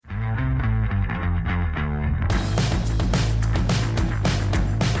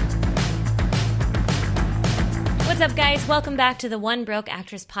What's up, guys? Welcome back to the One Broke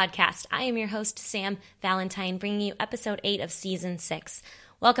Actress podcast. I am your host, Sam Valentine, bringing you episode 8 of season 6.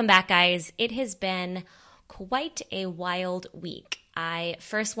 Welcome back, guys. It has been quite a wild week. I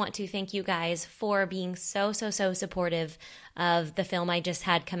first want to thank you guys for being so supportive of the film I just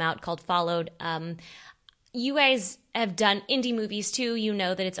had come out called Followed. You guys have done indie movies too. You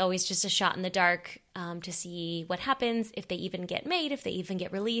know that it's always just a shot in the dark to see what happens, if they even get made, if they even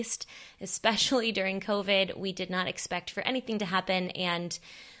get released. Especially during COVID, we did not expect for anything to happen. And,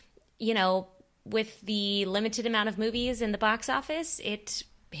 you know, with the limited amount of movies in the box office, it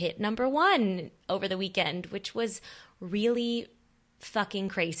hit number 1 over the weekend, which was really fucking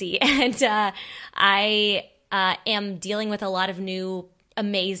crazy. And I am dealing with a lot of new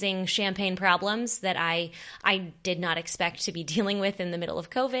amazing champagne problems that I did not expect to be dealing with in the middle of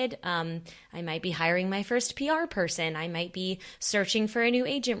COVID. I might be hiring my first PR person. I might be searching for a new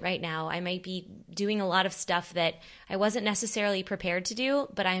agent right now. I might be doing a lot of stuff that I wasn't necessarily prepared to do,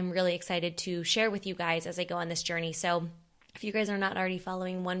 but I'm really excited to share with you guys as I go on this journey. So if you guys are not already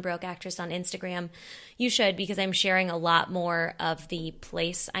following One Broke Actress on Instagram, you should, because I'm sharing a lot more of the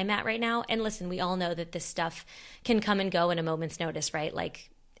place I'm at right now. And listen, we all know that this stuff can come and go in a moment's notice, right? Like,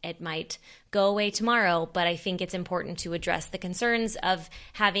 it might go away tomorrow, but I think it's important to address the concerns of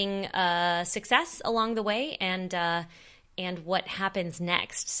having success along the way and what happens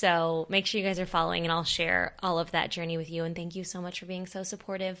next. So make sure you guys are following, and I'll share all of that journey with you. And thank you so much for being so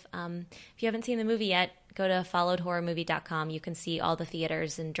supportive. If you haven't seen the movie yet, go to followedhorrormovie.com. You can see all the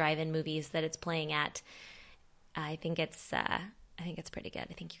theaters and drive-in movies that it's playing at. I think it's pretty good.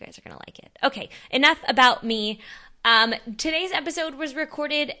 I think you guys are going to like it. Okay, enough about me. Today's episode was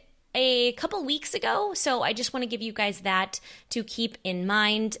recorded a couple weeks ago, so I just want to give you guys that to keep in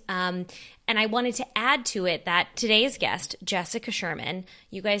mind. And I wanted to add to it that today's guest, Jessica Sherman,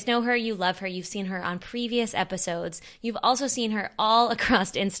 you guys know her, you love her, you've seen her on previous episodes. You've also seen her all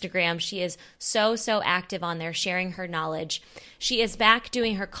across Instagram. She is so active on there, sharing her knowledge. She is back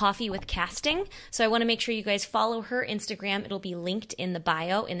doing her Coffee with Casting, so I want to make sure you guys follow her Instagram. It'll be linked in the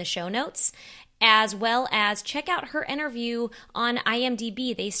bio in the show notes, as well as check out her interview on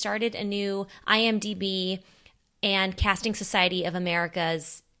IMDb. They started a new IMDb and Casting Society of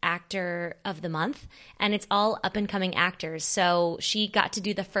America's Actor of the Month, and it's all up-and-coming actors. So she got to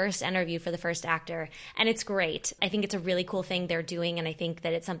do the first interview for the first actor, and it's great. I think it's a really cool thing they're doing, and I think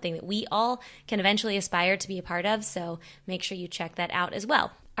that it's something that we all can eventually aspire to be a part of, so make sure you check that out as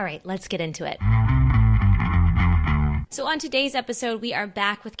well. All right, let's get into it. So on today's episode, we are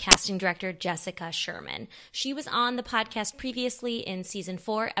back with casting director Jessica Sherman. She was on the podcast previously in season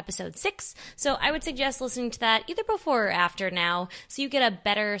 4, episode 6, so I would suggest listening to that either before or after now, so you get a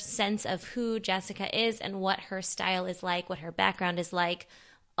better sense of who Jessica is and what her style is like, what her background is like,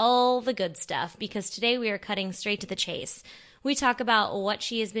 all the good stuff, because today we are cutting straight to the chase. We talk about what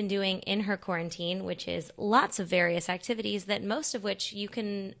she has been doing in her quarantine, which is lots of various activities that most of which you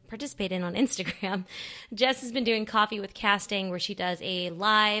can participate in on Instagram. Jess has been doing Coffee with Casting, where she does a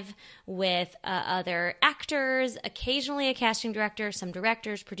live with other actors, occasionally a casting director, some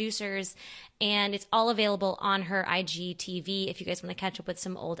directors, producers, and it's all available on her IGTV if you guys want to catch up with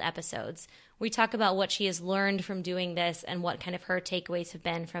some old episodes. We talk about what she has learned from doing this and what kind of her takeaways have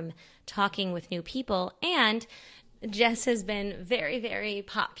been from talking with new people, and Jess has been very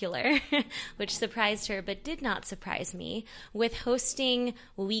popular, which surprised her but did not surprise me, with hosting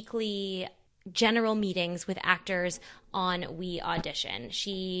weekly general meetings with actors on We Audition.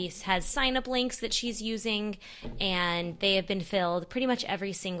 She has sign-up links that she's using, and they have been filled pretty much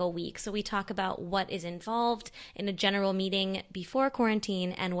every single week. So we talk about what is involved in a general meeting before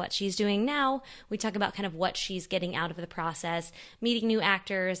quarantine and what she's doing now. We talk about kind of what she's getting out of the process, meeting new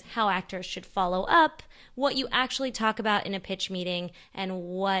actors, how actors should follow up, what you actually talk about in a pitch meeting, and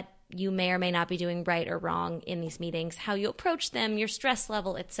what you may or may not be doing right or wrong in these meetings, how you approach them, your stress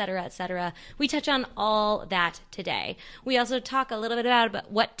level, etc., etc. We touch on all that today. We also talk a little bit about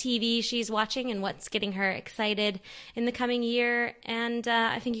what TV she's watching and what's getting her excited in the coming year, and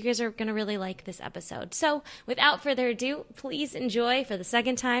I think you guys are going to really like this episode. So without further ado, please enjoy, for the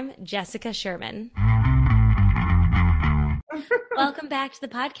second time, Jessica Sherman. Welcome back to the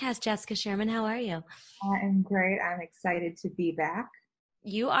podcast, Jessica Sherman. How are you? I'm great. I'm excited to be back.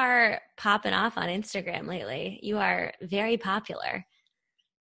 You are popping off on Instagram lately. You are very popular.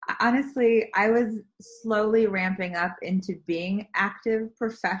 Honestly, I was slowly ramping up into being active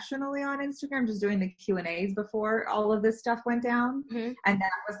professionally on Instagram, just doing the Q&As before all of this stuff went down. Mm-hmm. And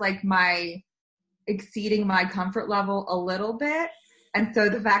that was like exceeding my comfort level a little bit. And so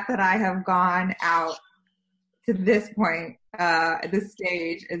the fact that I have gone out to this point, this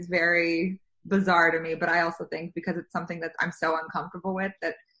stage is very bizarre to me, but I also think because it's something that I'm so uncomfortable with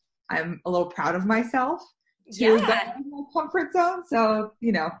that I'm a little proud of myself to go in my comfort zone. So,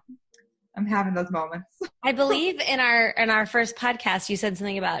 I'm having those moments. I believe in our first podcast, you said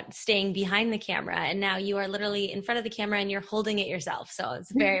something about staying behind the camera, and now you are literally in front of the camera and you're holding it yourself. So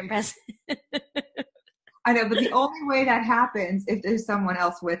it's very impressive. I know, but the only way that happens if there's someone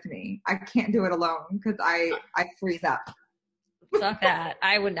else with me. I can't do it alone because I freeze up. Fuck that.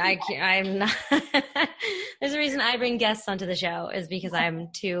 I'm not. There's a reason I bring guests onto the show is because I'm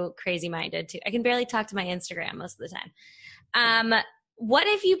too crazy minded I can barely talk to my Instagram most of the time. What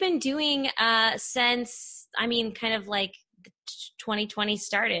have you been doing since, kind of like 2020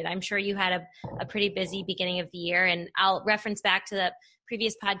 started? I'm sure you had a pretty busy beginning of the year, and I'll reference back to the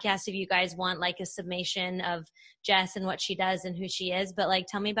previous podcast if you guys want like a summation of Jess and what she does and who she is. But like,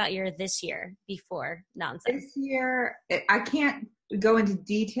 tell me about your this year before nonsense. This year, I can't go into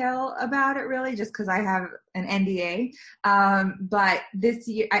detail about it really just because I have an NDA. But this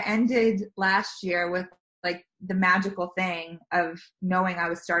year, I ended last year with like the magical thing of knowing I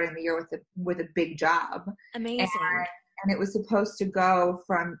was starting the year with a big job. Amazing. And it was supposed to go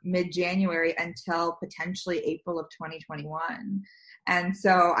from mid-January until potentially April of 2021. And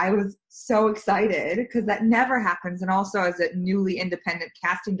so I was so excited because that never happens. And also as a newly independent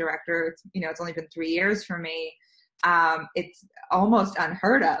casting director, it's only been 3 years for me. It's almost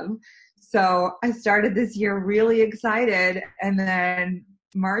unheard of. So I started this year really excited, and then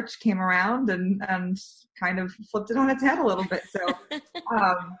March came around and kind of flipped it on its head a little bit. So,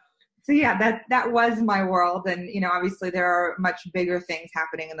 so yeah, that was my world. And, obviously there are much bigger things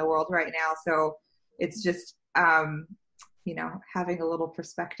happening in the world right now. So it's just, having a little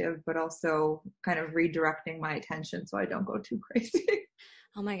perspective, but also kind of redirecting my attention so I don't go too crazy.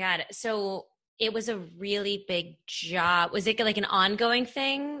 Oh my God. So it was a really big job. Was it like an ongoing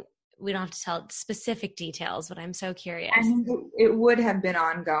thing? We don't have to tell specific details, but I'm so curious. It would have been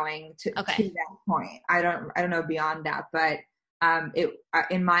ongoing to that point. I don't know beyond that, but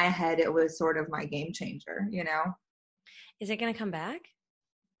in my head, it was sort of my game changer, Is it going to come back?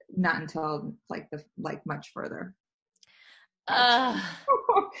 Not until much further.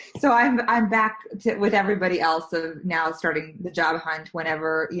 So I'm back with everybody else of now starting the job hunt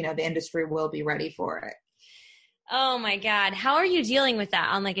whenever, the industry will be ready for it. Oh my God. How are you dealing with that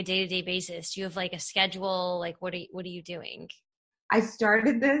on like a day-to-day basis? Do you have like a schedule? Like what are you doing? I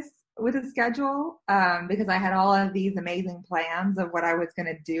started this with a schedule because I had all of these amazing plans of what I was going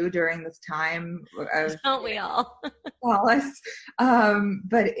to do during this time. Don't we all? Wallace.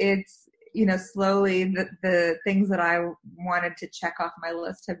 But it's, slowly the things that I wanted to check off my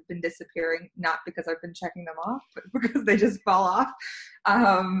list have been disappearing, not because I've been checking them off, but because they just fall off.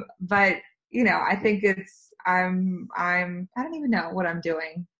 But, I think I don't even know what I'm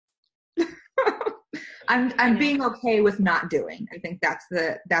doing. I'm being okay with not doing. I think that's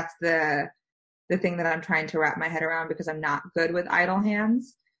the thing that I'm trying to wrap my head around, because I'm not good with idle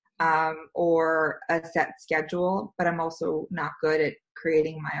hands or a set schedule, but I'm also not good at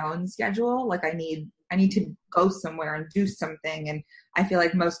creating my own schedule. Like I need to go somewhere and do something. And I feel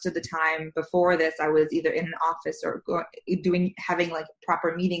like most of the time before this, I was either in an office or having like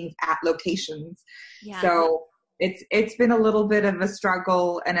proper meetings at locations. Yeah. So it's been a little bit of a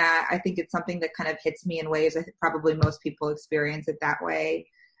struggle. And I think it's something that kind of hits me in waves. I think probably most people experience it that way.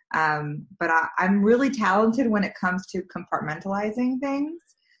 But I'm really talented when it comes to compartmentalizing things.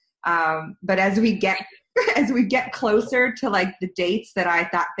 But as we get closer to like the dates that I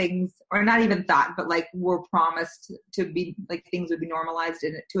thought things, or not even thought, but like were promised to be like things would be normalized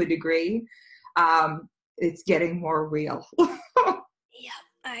to a degree, it's getting more real. Yeah,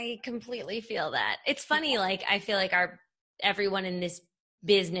 I completely feel that. It's funny, like I feel like everyone in this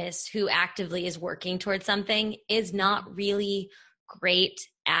business who actively is working towards something is not really great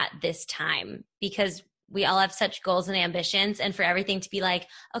at this time, because we all have such goals and ambitions, and for everything to be like,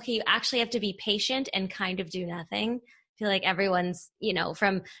 okay, you actually have to be patient and kind of do nothing. I feel like everyone's,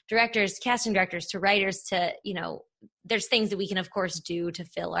 from directors, casting directors to writers to, there's things that we can of course do to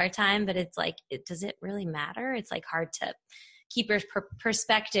fill our time, but it's like, does it really matter? It's like hard to keep your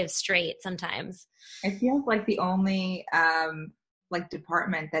perspective straight sometimes. It feels like the only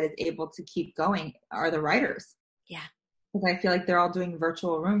department that is able to keep going are the writers. Yeah. Because I feel like they're all doing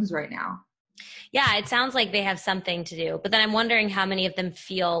virtual rooms right now. Yeah, it sounds like they have something to do. But then I'm wondering how many of them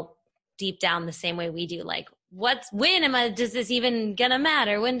feel deep down the same way we do. Like, does this even gonna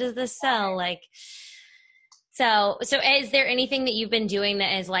matter? When does this sell? Like, so is there anything that you've been doing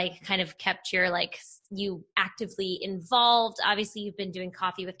that has like kind of kept your like you actively involved? Obviously, you've been doing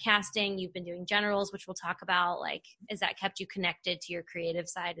Coffee with Casting, you've been doing generals, which we'll talk about. Like, has that kept you connected to your creative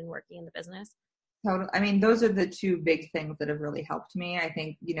side and working in the business? Totally. I mean, those are the two big things that have really helped me. I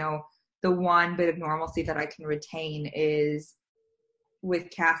think, the one bit of normalcy that I can retain is with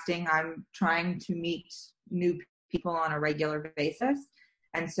casting, I'm trying to meet new people on a regular basis.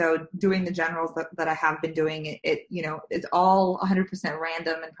 And so doing the generals that I have been doing, it's all 100%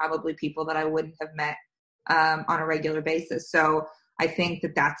 random and probably people that I wouldn't have met on a regular basis. So I think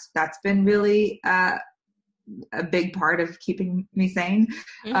that's been really a big part of keeping me sane.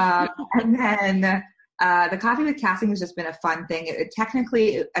 And then the Coffee with Casting has just been a fun thing.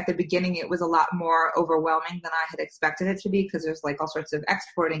 Technically, at the beginning, it was a lot more overwhelming than I had expected it to be because there's like all sorts of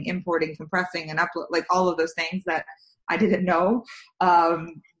exporting, importing, compressing, and upload, like all of those things that I didn't know.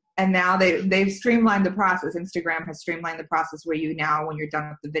 And now they've streamlined the process. Instagram has streamlined the process where you now, when you're done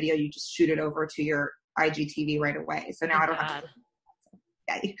with the video, you just shoot it over to your IGTV right away. So now I don't have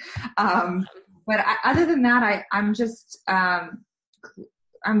to. But other than that, I'm just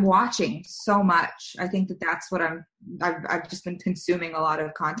I'm watching so much. I think that's what I've just been consuming a lot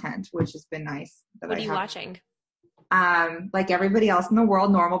of content, which has been nice. What are you watching? Like everybody else in the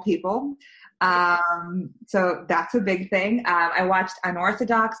world, normal people. So that's a big thing. I watched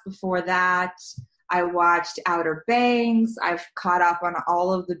Unorthodox before that. I watched Outer Banks. I've caught up on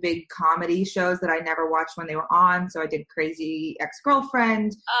all of the big comedy shows that I never watched when they were on. So I did Crazy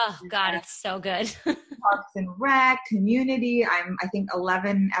Ex-Girlfriend. Oh God, it's so good. Parks and Rec, Community. I think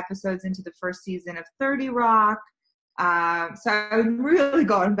 11 episodes into the first season of 30 Rock. So I'm really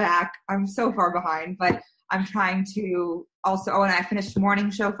going back. I'm so far behind, but I'm trying to also, and I finished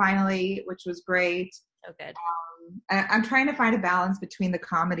Morning Show finally, which was great. So good. I'm trying to find a balance between the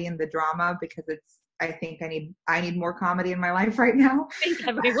comedy and the drama because I think I need more comedy in my life right now. I think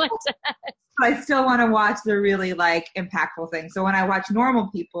everyone does. But I still want to watch the really like impactful things. So when I watch Normal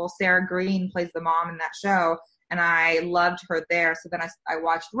People, Sarah Green plays the mom in that show, and I loved her there. So then I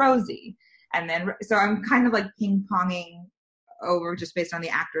watched Rosie, and then so I'm kind of like ping ponging over just based on the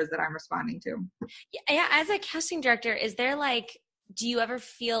actors that I'm responding to. Yeah, as a casting director, is there like, do you ever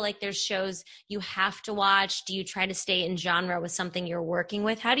feel like there's shows you have to watch? Do you try to stay in genre with something you're working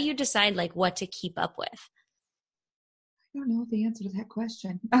with? How do you decide like what to keep up with? I don't know the answer to that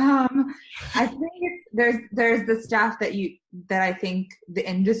question. I think there's the stuff that I think the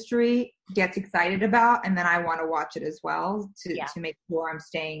industry gets excited about, and then I want to watch it as well to make sure I'm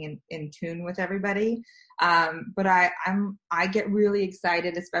staying in tune with everybody. But I get really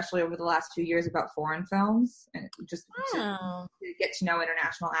excited, especially over the last 2 years, about foreign films and just to get to know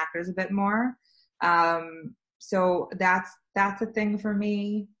international actors a bit more. So that's a thing for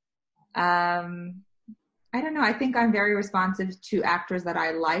me. I don't know. I think I'm very responsive to actors that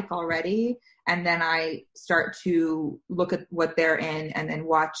I like already. And then I start to look at what they're in and then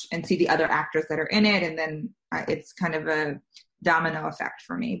watch and see the other actors that are in it. And then it's kind of a domino effect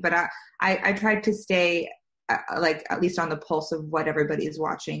for me. But I tried to stay like at least on the pulse of what everybody is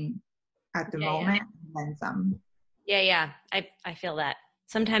watching at the moment. And then some. Yeah. I feel that.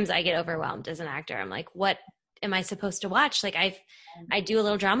 Sometimes I get overwhelmed as an actor. I'm like, what am I supposed to watch? Like I do a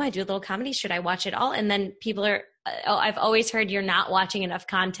little drama, I do a little comedy. Should I watch it all? And then people are, I've always heard you're not watching enough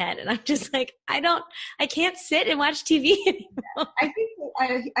content. And I'm just like, I can't sit and watch TV anymore. I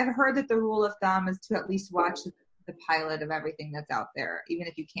think I've heard that the rule of thumb is to at least watch the pilot of everything that's out there, even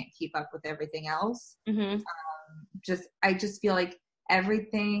if you can't keep up with everything else. Mm-hmm. I just feel like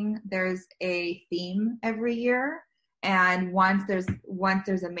there's a theme every year. And once there's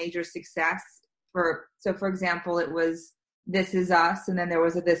a major success, for example, it was This Is Us, and then there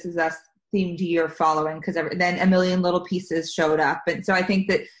was a This Is Us themed year following, because then A Million Little Pieces showed up. And so I think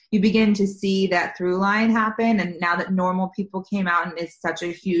that you begin to see that through line happen. And now that Normal People came out and is such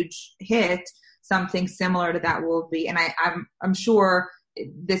a huge hit, something similar to that will be. And I'm sure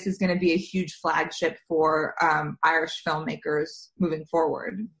this is going to be a huge flagship for Irish filmmakers moving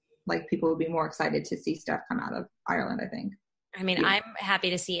forward. Like, people will be more excited to see stuff come out of Ireland, I think. I mean, I'm happy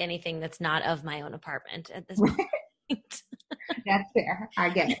to see anything that's not of my own apartment at this point. That's fair. I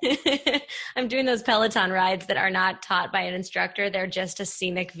get it. I'm doing those Peloton rides that are not taught by an instructor. They're just a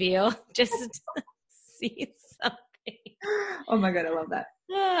scenic view. Just see something. Oh my God, I love that.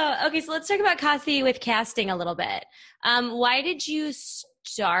 Okay, so let's talk about Coffee with Casting a little bit. Why did you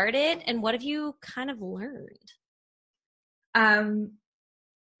start it, and what have you kind of learned?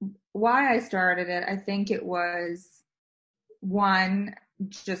 Why I started it, I think it was one,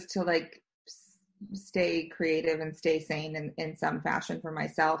 just to like stay creative and stay sane in some fashion for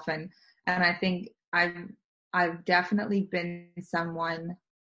myself. And I think I've definitely been someone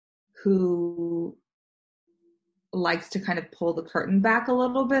who likes to kind of pull the curtain back a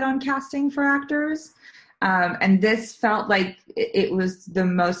little bit on casting for actors. And this felt like it was the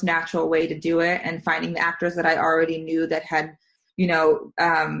most natural way to do it, and finding the actors that I already knew that had,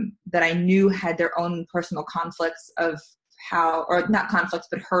 that I knew had their own personal conflicts of how, or not conflicts,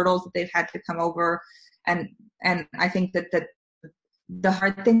 but hurdles that they've had to come over. And I think that the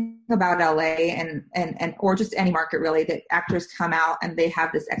hard thing about LA and or just any market really, that actors come out and they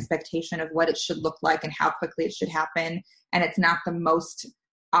have this expectation of what it should look like and how quickly it should happen. And it's not the most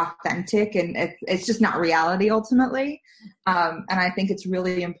authentic, and it's just not reality ultimately. And I think it's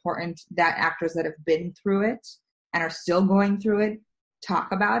really important that actors that have been through it and are still going through it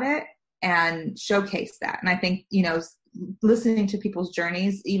talk about it and showcase that. And I think, listening to people's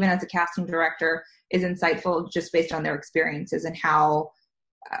journeys, even as a casting director, is insightful just based on their experiences and how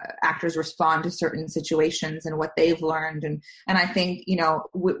actors respond to certain situations and what they've learned. And I think,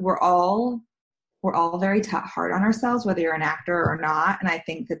 we're all very hard on ourselves, whether you're an actor or not. And I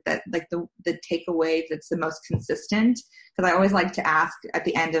think that like the takeaway that's the most consistent, because I always like to ask at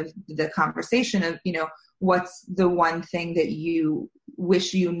the end of the conversation of, what's the one thing that you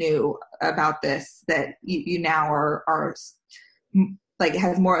wish you knew about this that you now are like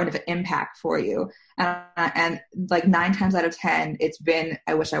has more of an impact for you. And like 9 times out of 10, it's been,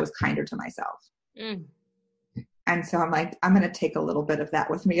 I wish I was kinder to myself. Mm. And so I'm like, I'm going to take a little bit of that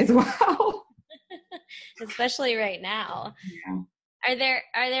with me as well. Especially right now. Yeah. Are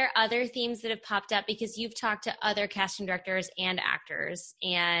there other themes that have popped up, because you've talked to other casting directors and actors,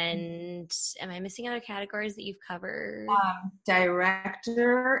 and am I missing other categories that you've covered?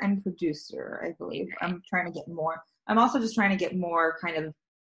 Director and producer, I believe. Okay. I'm trying to get more. I'm also just trying to get more kind of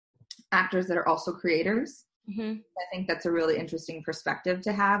actors that are also creators. Mm-hmm. I think that's a really interesting perspective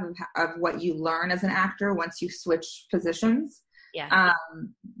to have of what you learn as an actor once you switch positions. Yeah.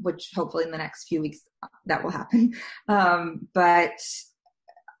 Which hopefully in the next few weeks that will happen. But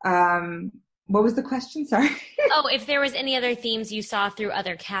what was the question? Sorry. Oh, if there was any other themes you saw through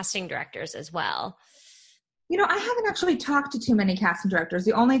other casting directors as well. I haven't actually talked to too many casting directors.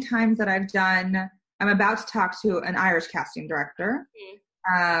 The only times that I'm about to talk to an Irish casting director,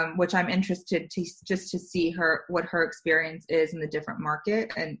 which I'm interested to see what her experience is in the different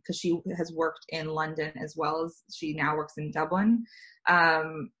market, and because she has worked in London as well as she now works in Dublin.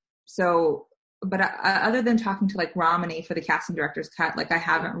 But other than talking to like Romney for the casting director's cut, like I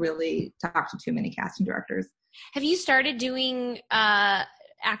haven't really talked to too many casting directors. Have you started doing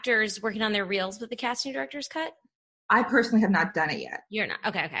actors working on their reels with the casting director's cut? I personally have not done it yet. You're not?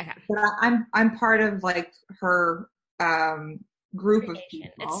 Okay. But I'm part of like her group of people.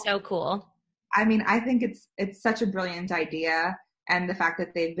 It's so cool. I mean, I think it's such a brilliant idea, and the fact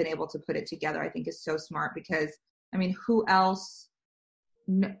that they've been able to put it together, I think, is so smart, because I mean, who else?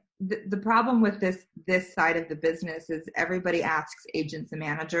 The problem with this side of the business is everybody asks agents and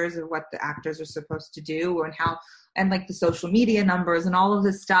managers of what the actors are supposed to do and how, and like the social media numbers and all of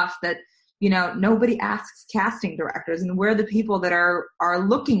this stuff that, nobody asks casting directors, and we're the people that are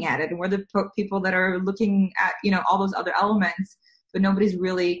looking at it, and we're the people that are looking at, all those other elements, but nobody's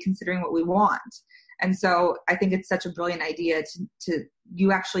really considering what we want. And so I think it's such a brilliant idea to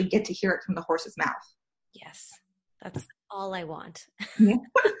you actually get to hear it from the horse's mouth. Yes. That's all I want. Yeah.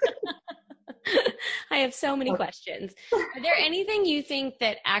 I have so many questions. Are there anything you think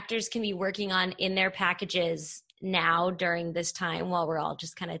that actors can be working on in their packages now during this time while we're all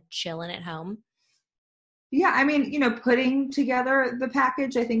just kind of chilling at home? Yeah, I mean, putting together the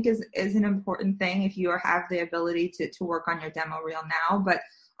package, I think is an important thing if you have the ability to work on your demo reel now. But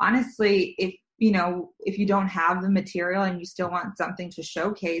honestly, if you don't have the material and you still want something to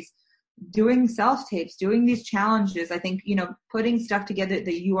showcase, doing self-tapes, doing these challenges, I think, putting stuff together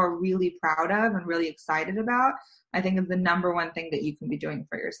that you are really proud of and really excited about, I think is the number one thing that you can be doing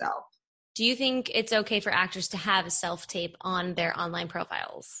for yourself. Do you think it's okay for actors to have a self-tape on their online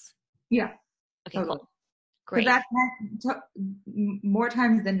profiles? Yeah. Okay, totally. Cool. Great. That's more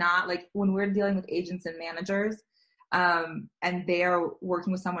times than not, like when we're dealing with agents and managers, and they are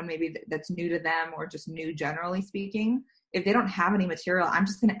working with someone maybe that's new to them or just new generally speaking, if they don't have any material, I'm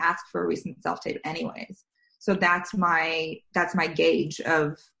just going to ask for a recent self-tape anyways. So that's my gauge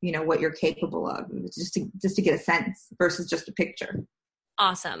of, what you're capable of, just to get a sense versus just a picture.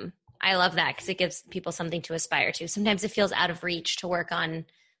 Awesome. I love that, because it gives people something to aspire to. Sometimes it feels out of reach to work on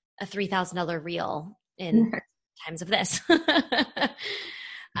a $3,000 reel in times of this.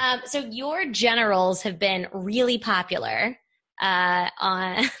 So your generals have been really popular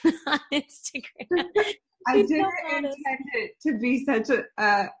on Instagram. I didn't intend it to be such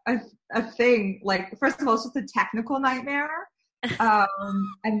a thing. Like, first of all, it's just a technical nightmare.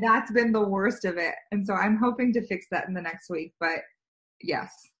 And that's been the worst of it. And so I'm hoping to fix that in the next week, but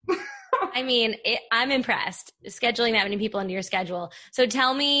yes. I mean, I'm impressed scheduling that many people into your schedule. So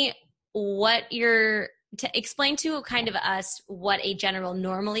tell me explain to kind of us what a general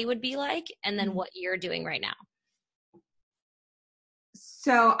normally would be like, and then what you're doing right now.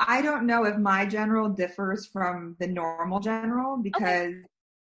 So I don't know if my general differs from the normal general, because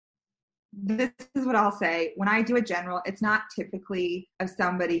this is what I'll say. When I do a general, it's not typically of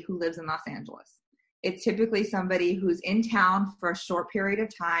somebody who lives in Los Angeles. It's typically somebody who's in town for a short period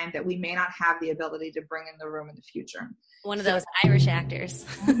of time that we may not have the ability to bring in the room in the future. One of those Irish actors.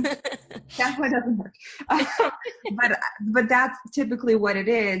 That's what doesn't work. But that's typically what it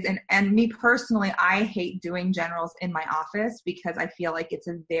is. And me personally, I hate doing generals in my office because I feel like it's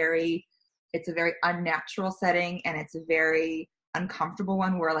a very unnatural setting, and it's a very uncomfortable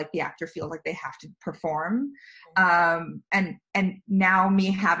one where like the actor feels like they have to perform. And now me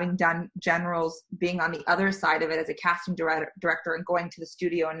having done generals, being on the other side of it as a casting director and going to the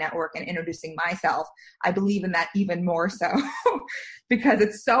studio and network and introducing myself, I believe in that even more so because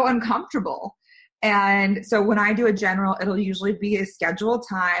it's so uncomfortable. And so when I do a general, it'll usually be a scheduled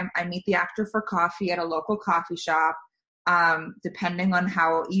time. I meet the actor for coffee at a local coffee shop. Depending on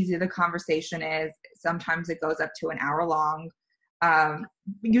how easy the conversation is, sometimes it goes up to an hour long.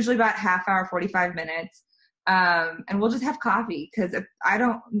 Usually about half hour, 45 minutes. And we'll just have coffee because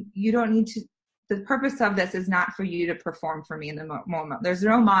you don't need to, the purpose of this is not for you to perform for me in the moment. There's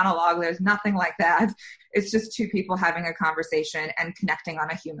no monologue. There's nothing like that. It's just two people having a conversation and connecting on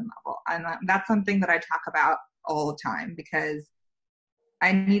a human level. And that's something that I talk about all the time because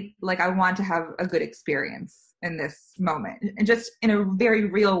I want to have a good experience in this moment, and just in a very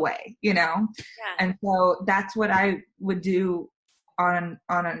real way, Yeah. And so that's what I would do on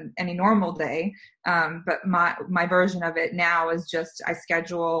any normal day. But my version of it now is just I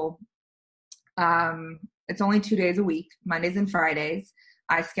schedule, it's only 2 days a week, Mondays and Fridays.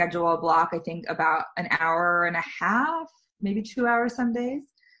 I schedule a block, I think about an hour and a half, maybe 2 hours some days.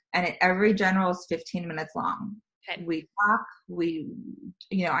 And every general is 15 minutes long. Okay. We talk,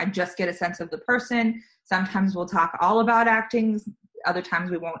 I just get a sense of the person. Sometimes we'll talk all about acting. Other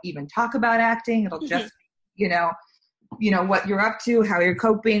times we won't even talk about acting. It'll just, what you're up to, how you're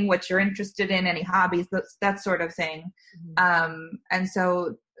coping, what you're interested in, any hobbies, that sort of thing. And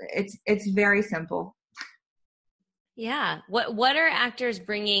so it's very simple. Yeah. What are actors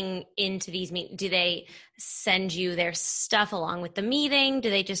bringing into these meetings? Do they send you their stuff along with the meeting?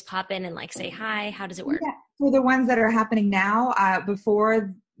 Do they just pop in and say hi? How does it work? Yeah. For the ones that are happening now,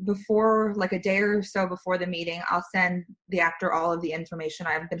 before like a day or so before the meeting, I'll send the actor all of the information.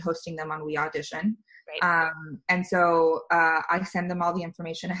 I've been hosting them on We Audition. Right. And so I send them all the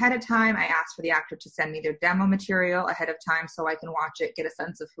information ahead of time. I ask for the actor to send me their demo material ahead of time so I can watch it, get a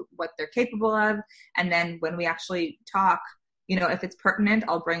sense of what they're capable of. And then when we actually talk, if it's pertinent,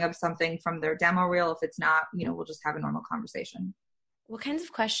 I'll bring up something from their demo reel. If it's not, we'll just have a normal conversation. What kinds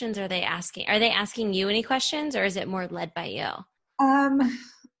of questions are they asking? Are they asking you any questions, or is it more led by you?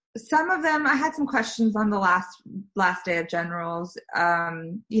 Some of them, I had some questions on the last day of generals.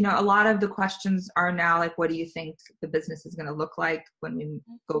 A lot of the questions are now like, what do you think the business is going to look like when we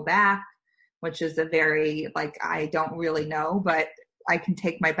go back? Which is a very, I don't really know, but I can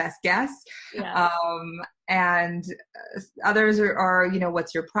take my best guess. Yeah. And others are,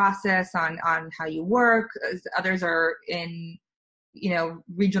 what's your process on how you work? Others are in,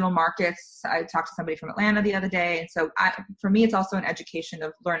 regional markets. I talked to somebody from Atlanta the other day. And so for me, it's also an education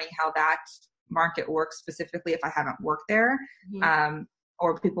of learning how that market works specifically if I haven't worked there. Mm-hmm.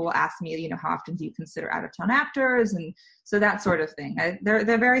 Or people will ask me, how often do you consider out-of-town actors? And so that sort of thing. They're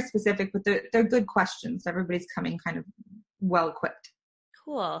very specific, but they're good questions. Everybody's coming kind of well-equipped.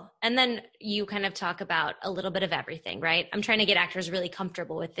 Cool. And then you kind of talk about a little bit of everything, right? I'm trying to get actors really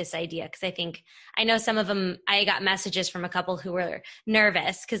comfortable with this idea because I know some of them, I got messages from a couple who were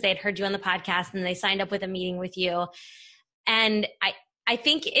nervous because they had heard you on the podcast and they signed up with a meeting with you. And I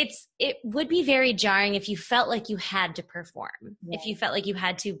think it would be very jarring if you felt like you had to perform, if you felt like you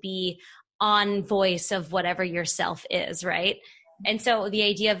had to be on voice of whatever yourself is, right? And so the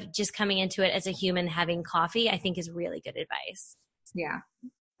idea of just coming into it as a human having coffee, I think is really good advice. Yeah,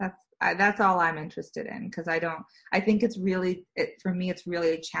 that's all I'm interested in because I think for me, it's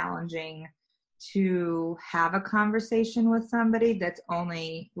really challenging to have a conversation with somebody that's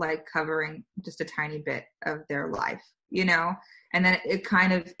only covering just a tiny bit of their life, and then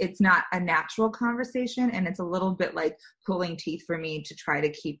it's not a natural conversation, and it's a little bit like pulling teeth for me to try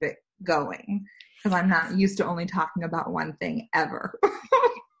to keep it going because I'm not used to only talking about one thing ever.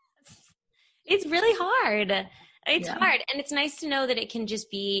 It's really hard. It's hard. And it's nice to know that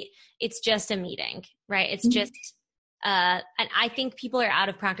it's just a meeting, right? It's just, and I think people are out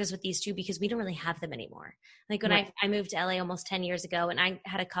of practice with these too, because we don't really have them anymore. Like when I moved to LA almost 10 years ago, and I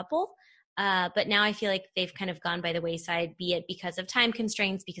had a couple, but now I feel like they've kind of gone by the wayside, be it because of time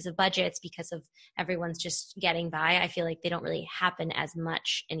constraints, because of budgets, because of everyone's just getting by. I feel like they don't really happen as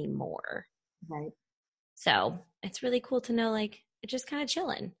much anymore. Right. So it's really cool to know, like, it's just kind of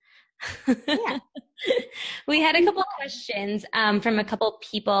chilling. Yeah. We had a couple questions from a couple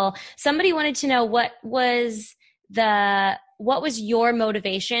people. Somebody wanted to know what was your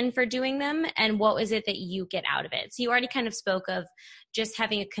motivation for doing them, and what was it that you get out of it? So you already kind of spoke of just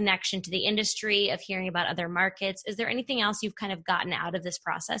having a connection to the industry, of hearing about other markets. Is there anything else you've kind of gotten out of this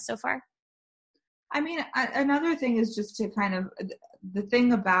process so far? I mean, another thing is just to kind of, the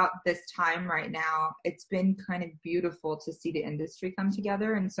thing about this time right now, it's been kind of beautiful to see the industry come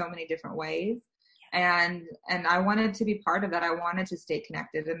together in so many different ways. And I wanted to be part of that. I wanted to stay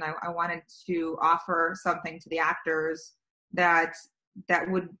connected, and I wanted to offer something to the actors that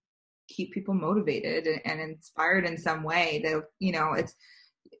would keep people motivated and inspired in some way. That, you know,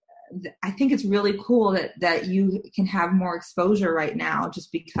 I think it's really cool that you can have more exposure right now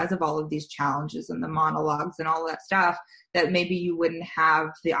just because of all of these challenges and the monologues and all that stuff that maybe you wouldn't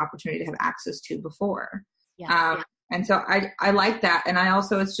have the opportunity to have access to before. And so I like that. And I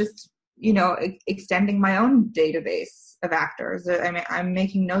also, it's just, you know, extending my own database of actors. I mean, I'm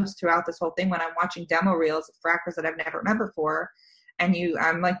making notes throughout this whole thing when I'm watching demo reels for actors that I've never met before. And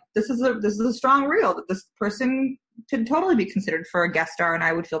I'm like, this is a strong reel that this person could totally be considered for a guest star, and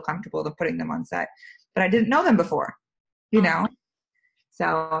I would feel comfortable with putting them on set. But I didn't know them before, you know?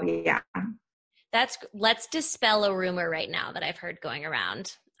 So, yeah. Let's dispel a rumor right now that I've heard going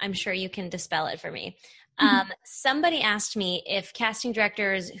around. I'm sure you can dispel it for me. Somebody asked me if casting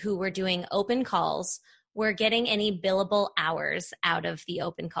directors who were doing open calls were getting any billable hours out of the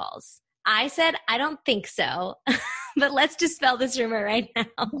open calls. I said, I don't think so, but let's dispel this rumor right now.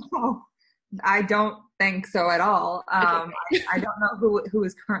 No, I don't think so at all. I don't know who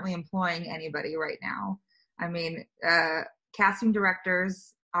is currently employing anybody right now. I mean, casting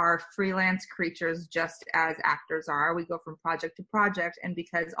directors are freelance creatures just as actors are. We go from project to project, and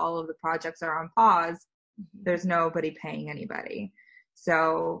because all of the projects are on pause, there's nobody paying anybody.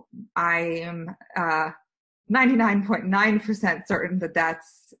 So I am 99.9% certain that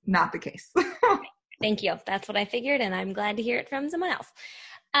that's not the case. Thank you. That's what I figured, and I'm glad to hear it from someone else.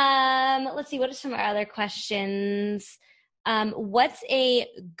 Let's see, what are some other questions? What's a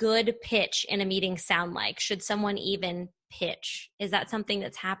good pitch in a meeting sound like? Should someone even pitch? Is that something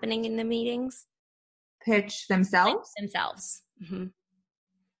that's happening in the meetings? Pitch themselves? Like themselves. Mm-hmm.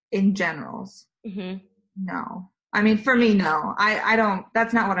 In generals? Mm-hmm. No. I mean, for me, no. I don't,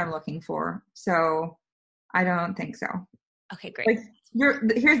 that's not what I'm looking for. So I don't think so. Okay, great. Like,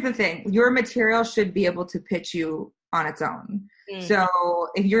 here's the thing. Your material should be able to pitch you on its own. Mm-hmm. So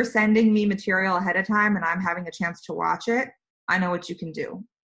if you're sending me material ahead of time and I'm having a chance to watch it, I know what you can do.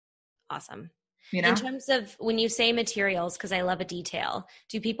 Awesome. You know? In terms of when you say materials, because I love a detail,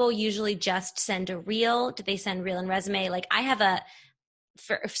 do people usually just send a reel? Do they send reel and resume? Like I have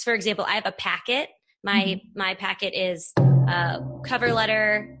for example, I have a packet. My packet is cover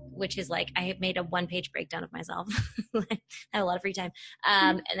letter, which is like I have made a 1-page breakdown of myself. I have a lot of free time.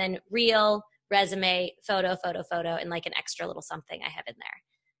 And then reel, resume, photo, and like an extra little something I have in there.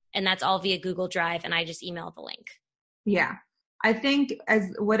 And that's all via Google Drive, and I just email the link. Yeah. I think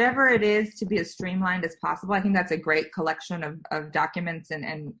as whatever it is to be as streamlined as possible, I think that's a great collection of documents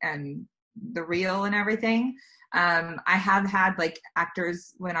and the reel and everything. I have had like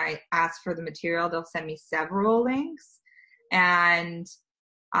actors, when I ask for the material, they'll send me several links, and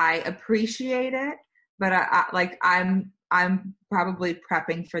I appreciate it, but I'm probably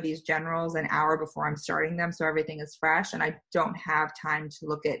prepping for these generals an hour before I'm starting them, so everything is fresh, and I don't have time to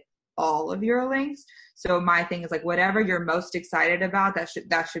look at all of your links. So my thing is like whatever you're most excited about,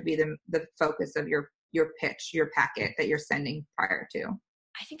 that should be the focus of your pitch, your packet that you're sending prior to.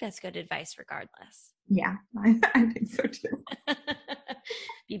 I think that's good advice regardless. Yeah, I think so too.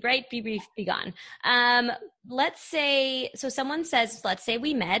 Be bright, be brief, be gone. Let's say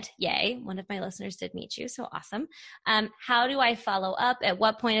we met, yay, one of my listeners did meet you, so awesome. How do I follow up? At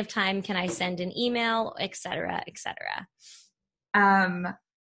what point of time can I send an email, et cetera, et cetera?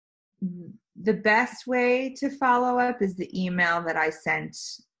 The best way to follow up is the email that I sent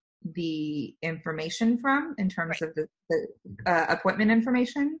the information from in terms of the appointment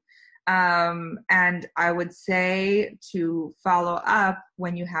information. And I would say to follow up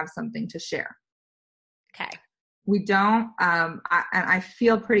when you have something to share. Okay. We don't. And I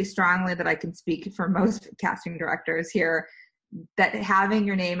feel pretty strongly that I can speak for most casting directors here that having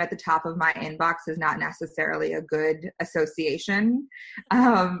your name at the top of my inbox is not necessarily a good association.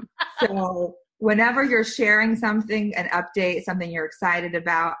 So whenever you're sharing something, an update, something you're excited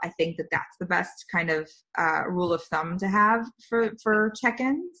about, I think that that's the best kind of rule of thumb to have for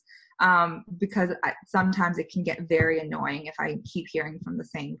check-ins. Because sometimes it can get very annoying if I keep hearing from the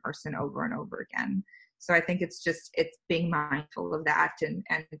same person over and over again. So I think it's being mindful of that. And,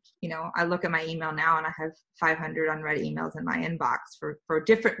 I look at my email now and I have 500 unread emails in my inbox for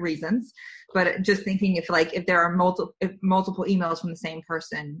different reasons, but just thinking if there are multiple emails from the same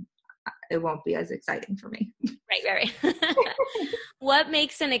person, it won't be as exciting for me. Right. What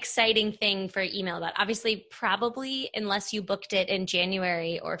makes an exciting thing for email about? Obviously, probably unless you booked it in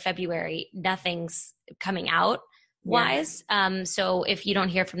January or February, nothing's coming out wise. Yeah. So if you don't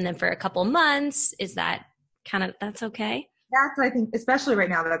hear from them for a couple months, is that that's okay? I think, especially right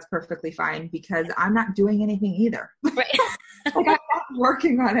now, that's perfectly fine because I'm not doing anything either. Right. I'm not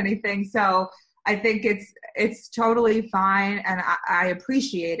working on anything. So I think it's totally fine. And I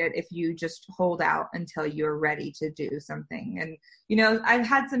appreciate it if you just hold out until you're ready to do something. And, I've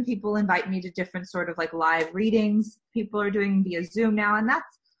had some people invite me to different sort of live readings people are doing via Zoom now. And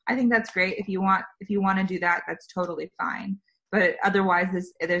I think that's great. If you want to do that, that's totally fine. But otherwise,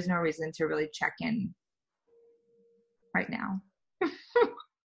 there's no reason to really check in right now.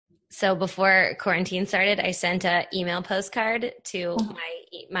 So before quarantine started, I sent an email postcard to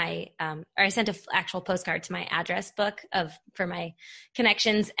I sent an actual postcard to my address book for my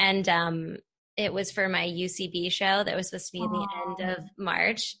connections. And it was for my UCB show that was supposed to be in the end of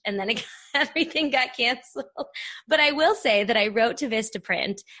March. And then everything got canceled. But I will say that I wrote to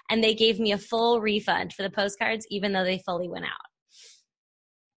Vistaprint and they gave me a full refund for the postcards, even though they fully went out.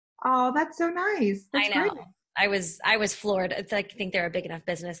 Oh, that's so nice. That's I know. Great. I was floored. It's I think they're a big enough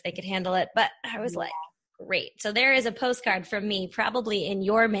business they could handle it, but I was like, great. So there is a postcard from me, probably in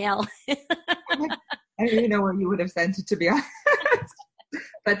your mail. I don't even know where you would have sent it, to be honest.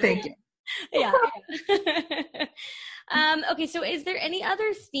 But thank you. Yeah. Okay, so is there any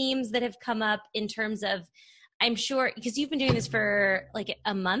other themes that have come up in terms of? I'm sure because you've been doing this for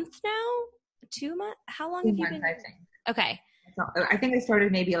a month now, 2 months. How long have you been? I think. Okay. I think I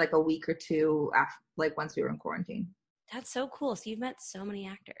started maybe a week or two after, once we were in quarantine. That's so cool. So you've met so many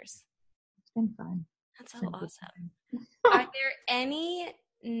actors. It's been fun. That's so awesome. Are there any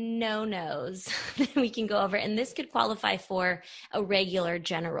no-nos that we can go over? And this could qualify for a regular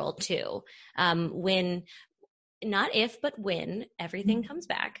general too. When, not if, but when everything comes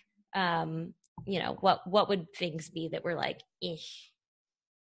back, what would things be that were ish?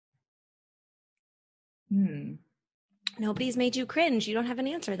 Nobody's made you cringe. You don't have an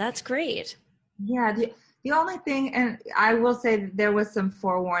answer. That's great. Yeah. The only thing, and I will say that there was some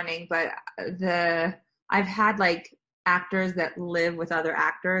forewarning, but I've had actors that live with other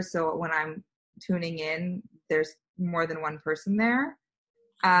actors. So when I'm tuning in, there's more than one person there,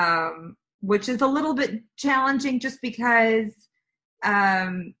 which is a little bit challenging just because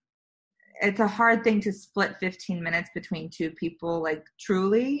it's a hard thing to split 15 minutes between two people,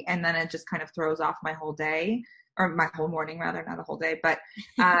 truly. And then it just kind of throws off my whole day. Or my whole morning, rather, not a whole day, but,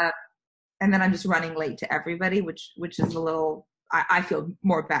 and then I'm just running late to everybody, which is a little, I feel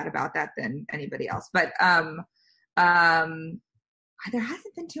more bad about that than anybody else. But, there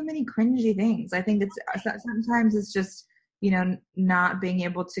hasn't been too many cringy things. I think sometimes it's just, not being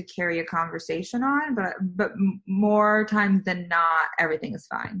able to carry a conversation on, but more times than not, everything is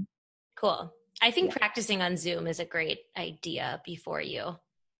fine. Cool. I think practicing on Zoom is a great idea before you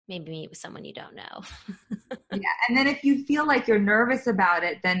maybe meet with someone you don't know. Yeah. And then if you feel like you're nervous about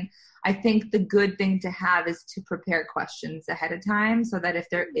it, then I think the good thing to have is to prepare questions ahead of time so that if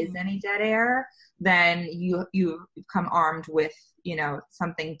there is any dead air, then you come armed with,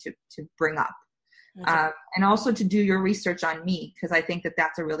 something to bring up. And also to do your research on me, because I think that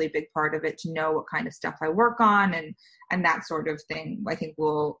that's a really big part of it, to know what kind of stuff I work on and that sort of thing, I think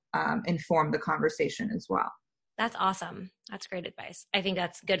will inform the conversation as well. That's awesome. That's great advice. I think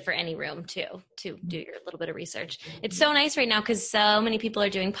that's good for any room too, to do your little bit of research. It's so nice right now because so many people are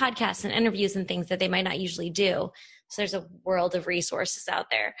doing podcasts and interviews and things that they might not usually do. So there's a world of resources out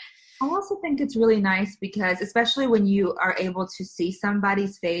there. I also think it's really nice because especially when you are able to see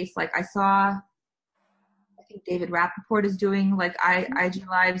somebody's face, I saw, I think David Rappaport is doing IG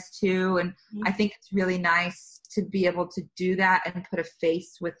lives too. And I think it's really nice to be able to do that and put a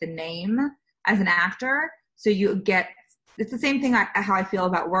face with the name as an actor. So you get it's the same thing how I feel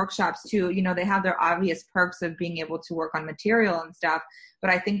about workshops too. You know, they have their obvious perks of being able to work on material and stuff. But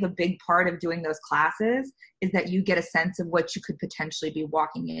I think the big part of doing those classes is that you get a sense of what you could potentially be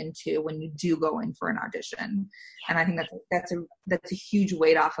walking into when you do go in for an audition. And I think that's a huge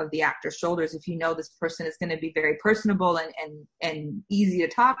weight off of the actor's shoulders. If you know this person is going to be very personable and easy to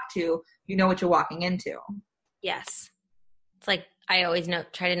talk to, you know what you're walking into. Yes. It's like I always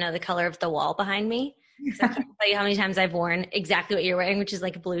try to know the color of the wall behind me. So I can't tell you how many times I've worn exactly what you're wearing, which is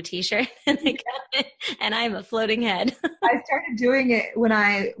like a blue t-shirt, and I'm a floating head. I started doing it when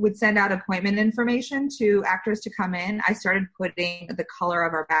I would send out appointment information to actors to come in. I started putting the color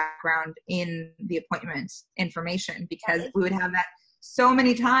of our background in the appointment information because we would have that so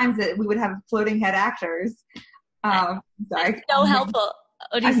many times that we would have floating head actors. So helpful.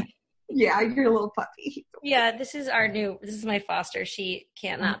 Yeah, you're a little puppy. Yeah, this is my foster. She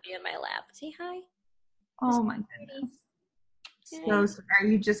can't not be in my lap. Say hi. Oh my goodness. So are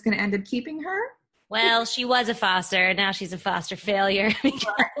you just going to end up keeping her? Well, she was a foster. Now she's a foster failure.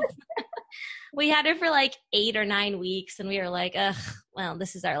 We had her for like 8 or 9 weeks and we were like, ugh, well,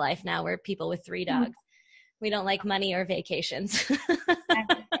 this is our life now. We're people with 3 dogs. We don't like money or vacations.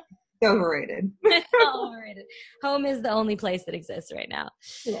 Overrated. Overrated. Home is the only place that exists right now.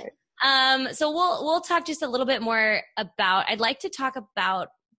 Right. So we'll talk just a little bit more about, I'd like to talk about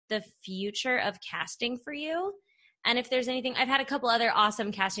the future of casting for you. And if there's anything, I've had a couple other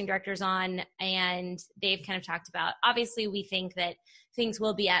awesome casting directors on and they've kind of talked about, obviously we think that things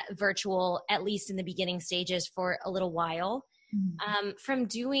will be at virtual, at least in the beginning stages for a little while. Mm-hmm. From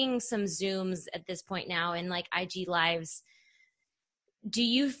doing some Zooms at this point now and like IG lives, do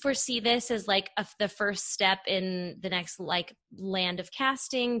you foresee this as like the first step in the next like land of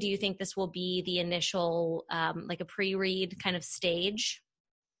casting? Do you think this will be the initial like a pre-read kind of stage?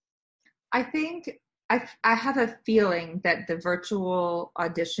 I think I have a feeling that the virtual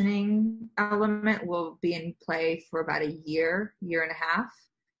auditioning element will be in play for about a year and a half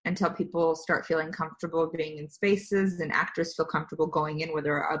until people start feeling comfortable being in spaces and actors feel comfortable going in where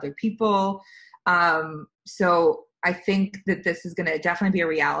there are other people. So I think that this is going to definitely be a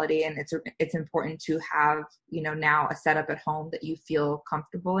reality, and it's important to have, you know, now a setup at home that you feel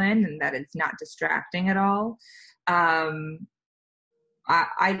comfortable in and that it's not distracting at all.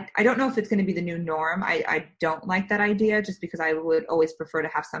 I don't know if it's going to be the new norm. I don't like that idea just because I would always prefer to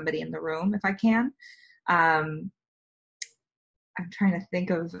have somebody in the room if I can. I'm trying to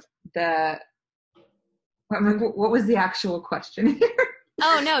think of what was the actual question here?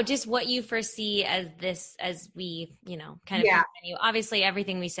 Oh, no, just what you foresee as we, you know, kind of continue. Obviously,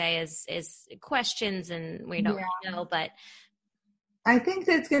 everything we say is questions and we don't know, but I think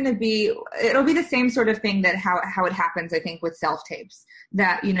that it'll be the same sort of thing that how it happens, I think, with self-tapes.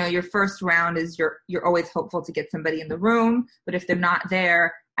 That, you know, your first round is you're always hopeful to get somebody in the room, but if they're not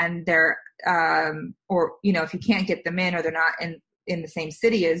there and they're, or, you know, if you can't get them in or they're not in the same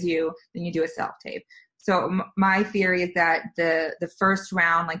city as you, then you do a self-tape. So my theory is that the first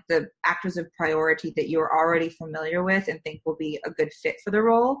round, like the actors of priority that you're already familiar with and think will be a good fit for the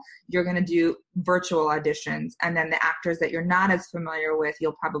role, you're going to do virtual auditions. And then the actors that you're not as familiar with,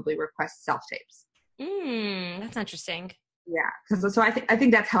 you'll probably request self-tapes. That's interesting. Yeah. So I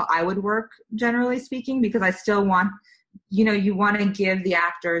think that's how I would work, generally speaking, because I still want, you know, you want to give the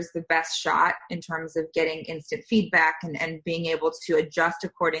actors the best shot in terms of getting instant feedback and being able to adjust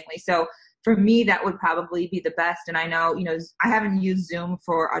accordingly. So for me, that would probably be the best. And I know, you know, I haven't used Zoom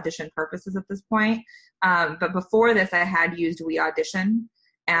for audition purposes at this point. But before this, I had used We Audition.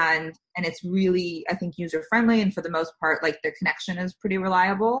 And it's really, I think, user-friendly. And for the most part, like the connection is pretty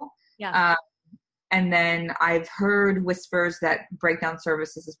reliable. Yeah. And then I've heard whispers that Breakdown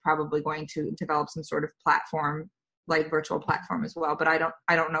Services is probably going to develop some sort of platform, like virtual platform as well. But I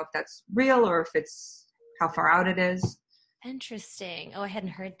don't know if that's real or if it's how far out it is. Interesting. Oh, I hadn't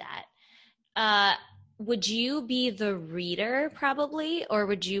heard that. Would you be the reader probably, or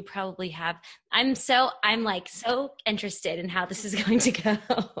would you probably have, I'm so interested in how this is going to go.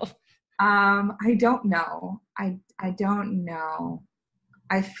 I don't know. I don't know.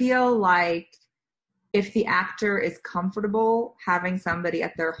 I feel like if the actor is comfortable having somebody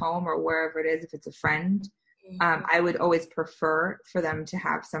at their home or wherever it is, if it's a friend, I would always prefer for them to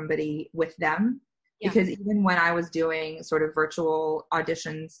have somebody with them. Yeah. Because even when I was doing sort of virtual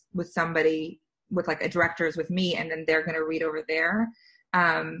auditions with somebody, with like a director's with me, and then they're going to read over there,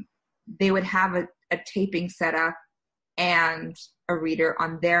 they would have a taping set up and a reader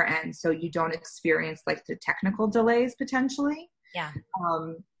on their end, so you don't experience like the technical delays potentially. Yeah.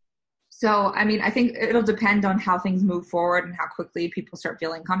 So, I mean, I think it'll depend on how things move forward and how quickly people start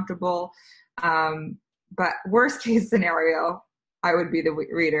feeling comfortable. But worst case scenario, I would be the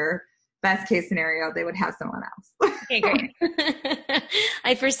reader. Best case scenario, they would have someone else. Okay, great.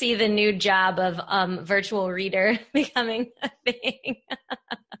 I foresee the new job of virtual reader becoming a thing.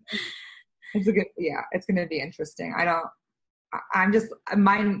 It's going to be interesting. I'm just,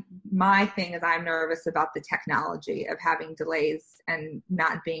 my thing is I'm nervous about the technology of having delays and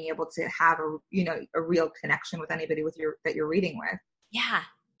not being able to have a real connection with anybody that you're reading with. Yeah.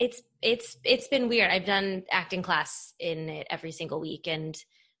 It's been weird. I've done acting class in it every single week, and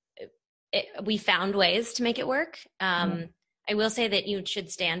we found ways to make it work. I will say that you should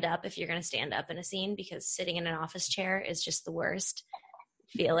stand up if you're going to stand up in a scene, because sitting in an office chair is just the worst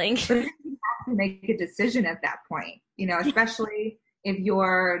feeling. But you have to make a decision at that point, especially if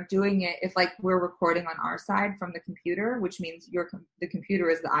you're doing it, if like we're recording on our side from the computer, which means the computer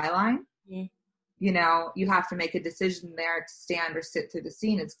is the eye line. Mm-hmm. You have to make a decision there to stand or sit through the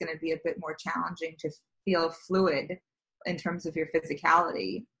scene. It's going to be a bit more challenging to feel fluid in terms of your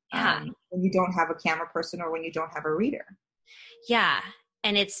physicality. Yeah. When you don't have a camera person or when you don't have a reader. Yeah.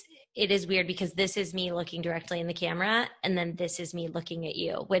 And it is weird because this is me looking directly in the camera, and then this is me looking at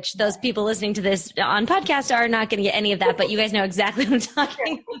you, which those people listening to this on podcast are not going to get any of that, but you guys know exactly what I'm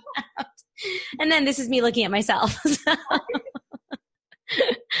talking about. And then this is me looking at myself. So.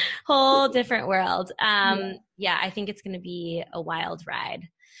 Whole different world. Yeah, I think it's going to be a wild ride,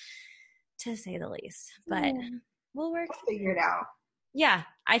 to say the least, but we'll figure it out. Yeah,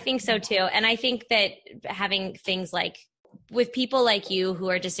 I think so too. And I think that having things like with people like you who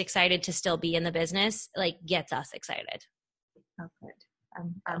are just excited to still be in the business, like gets us excited. Oh, good.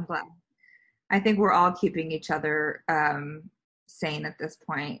 I'm glad. I think we're all keeping each other sane at this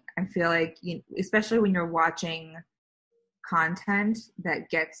point. I feel like, especially when you're watching content that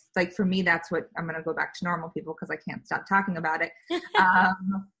gets, like for me, that's what I'm going to go back to normal people because I can't stop talking about it.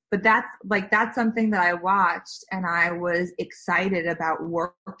 But that's something that I watched and I was excited about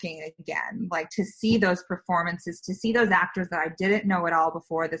working again, like to see those performances, to see those actors that I didn't know at all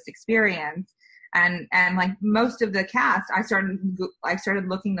before this experience. And like most of the cast, I started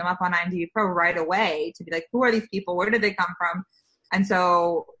looking them up on IMDb Pro right away to be like, who are these people? Where did they come from? And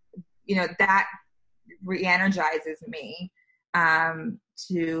so, that re-energizes me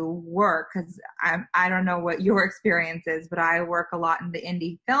to work, because I don't know what your experience is, but I work a lot in the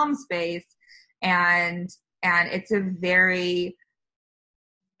indie film space, and it's a very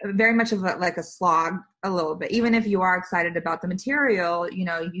much of a slog a little bit. Even if you are excited about the material,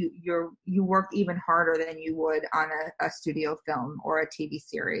 you work even harder than you would on a studio film or a TV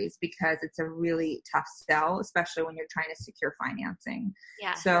series, because it's a really tough sell, especially when you're trying to secure financing.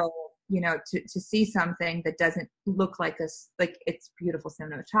 Yeah. So to see something that doesn't look like it's beautiful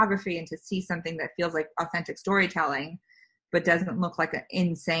cinematography, and to see something that feels like authentic storytelling, but doesn't look like an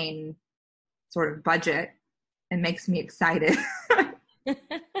insane sort of budget, it makes me excited.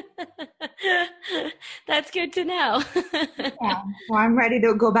 That's good to know. Yeah. Well, I'm ready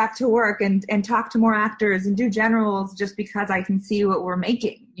to go back to work and talk to more actors and do generals, just because I can see what we're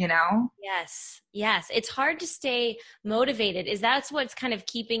making, Yes. It's hard to stay motivated. That's what's kind of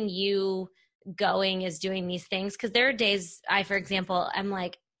keeping you going, is doing these things? Because there are days for example, I'm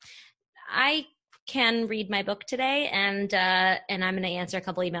like, I can read my book today and I'm going to answer a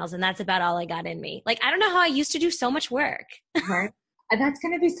couple emails, and that's about all I got in me. Like, I don't know how I used to do so much work. Right. And that's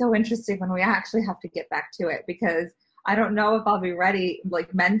going to be so interesting when we actually have to get back to it, because I don't know if I'll be ready,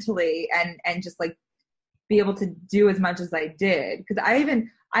 like mentally, and just like be able to do as much as I did. Because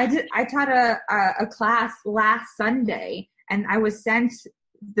I taught a class last Sunday, and I was sent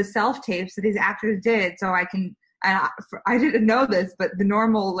the self tapes that these actors did, so I didn't know this, but the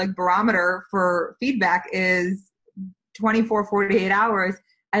normal like barometer for feedback is 24, 48 hours.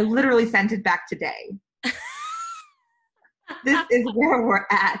 I literally sent it back today. This is where we're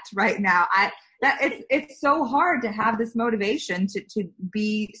at right now. It's so hard to have this motivation to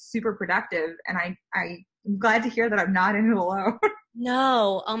be super productive. And I'm glad to hear that I'm not in it alone.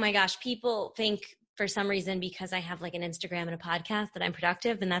 No. Oh my gosh. People think for some reason, because I have like an Instagram and a podcast, that I'm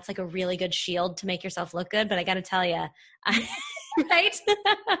productive. And that's like a really good shield to make yourself look good. But I got to tell you, right?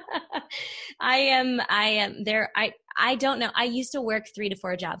 I am there. I don't know. I used to work 3 to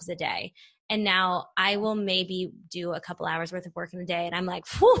 4 jobs a day. And now I will maybe do a couple hours worth of work in a day. And I'm like,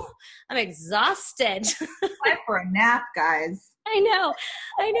 whew, I'm exhausted. Time for a nap, guys. I know.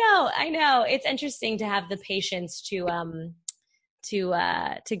 It's interesting to have the patience to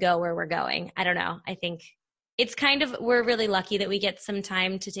go where we're going. I don't know. I think it's we're really lucky that we get some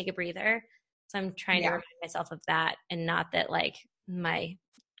time to take a breather. So I'm trying to remind myself of that, and not that like my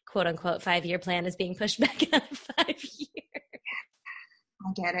quote unquote 5-year plan is being pushed back out of 5 years.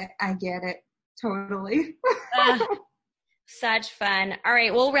 I get it. Totally. Such fun. All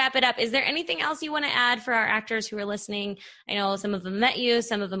right, we'll wrap it up. Is there anything else you want to add for our actors who are listening? I know some of them met you.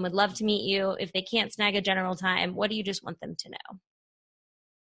 Some of them would love to meet you. If they can't snag a general time, what do you just want them to know?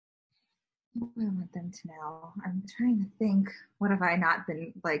 What do I want them to know? I'm trying to think. What have I not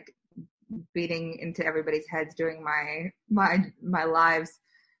been like beating into everybody's heads during my lives?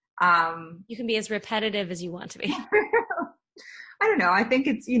 You can be as repetitive as you want to be. I don't know. I think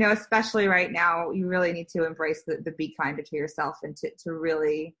it's, especially right now, you really need to embrace the be kinder to yourself and to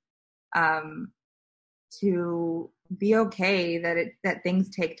really, to be okay that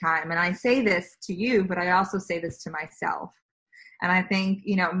things take time. And I say this to you, but I also say this to myself. And I think,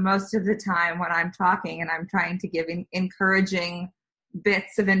 most of the time when I'm talking and I'm trying to give encouraging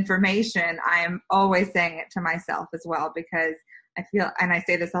bits of information, I am always saying it to myself as well, because I feel, and I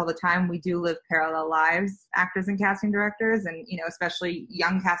say this all the time, we do live parallel lives, actors and casting directors, and, especially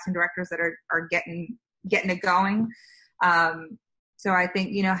young casting directors that are getting it going. So I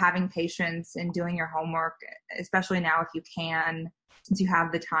think, having patience and doing your homework, especially now if you can, since you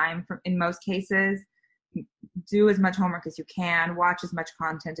have the time in most cases, do as much homework as you can, watch as much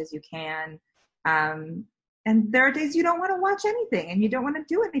content as you can. And there are days you don't want to watch anything and you don't want to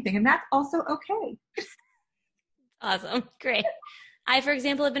do anything, and that's also okay. Awesome. Great. I, for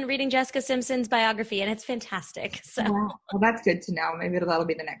example, have been reading Jessica Simpson's biography, and it's fantastic. So, wow. Well, that's good to know. Maybe that'll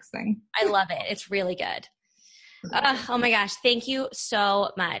be the next thing. I love it. It's really good. Oh my gosh. Thank you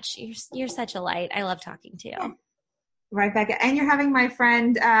so much. You're such a light. I love talking to you. Right back. And you're having my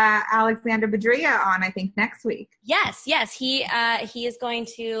friend Alexander Badria on, I think, next week. Yes. He is going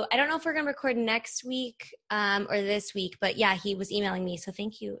to, I don't know if we're going to record next week or this week, but yeah, he was emailing me. So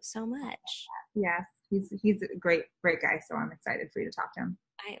thank you so much. Yes. He's a great guy, so I'm excited for you to talk to him.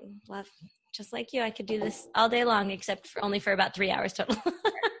 I love, just like you, I could do this all day long, except only for about 3 hours total.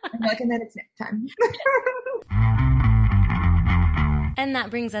 And then it's nap time. And that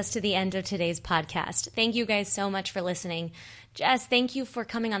brings us to the end of today's podcast. Thank you guys so much for listening. Jess, thank you for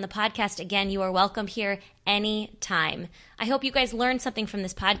coming on the podcast again. You are welcome here anytime. I hope you guys learned something from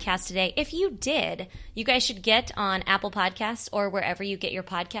this podcast today. If you did, you guys should get on Apple Podcasts or wherever you get your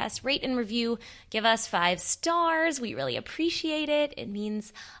podcasts. Rate and review. Give us 5 stars. We really appreciate it. It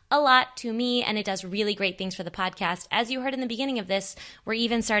means a lot to me, and it does really great things for the podcast. As you heard in the beginning of this, we're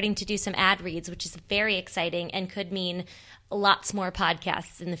even starting to do some ad reads, which is very exciting and could mean lots more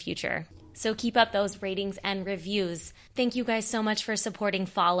podcasts in the future. So keep up those ratings and reviews. Thank you guys so much for supporting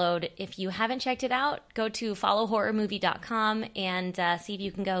Followed. If you haven't checked it out, go to followhorrormovie.com and see if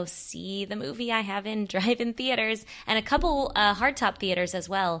you can go see the movie I have in drive-in theaters and a couple hardtop theaters as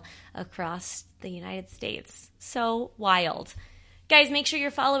well across the United States. So wild. Guys, make sure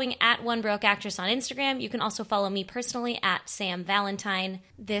you're following at One Broke Actress on Instagram. You can also follow me personally at Sam Valentine.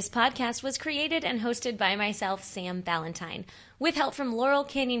 This podcast was created and hosted by myself, Sam Valentine, with help from Laurel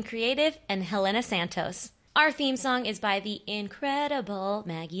Canyon Creative and Helena Santos. Our theme song is by the incredible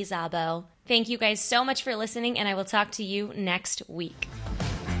Maggie Zabo. Thank you guys so much for listening, and I will talk to you next week.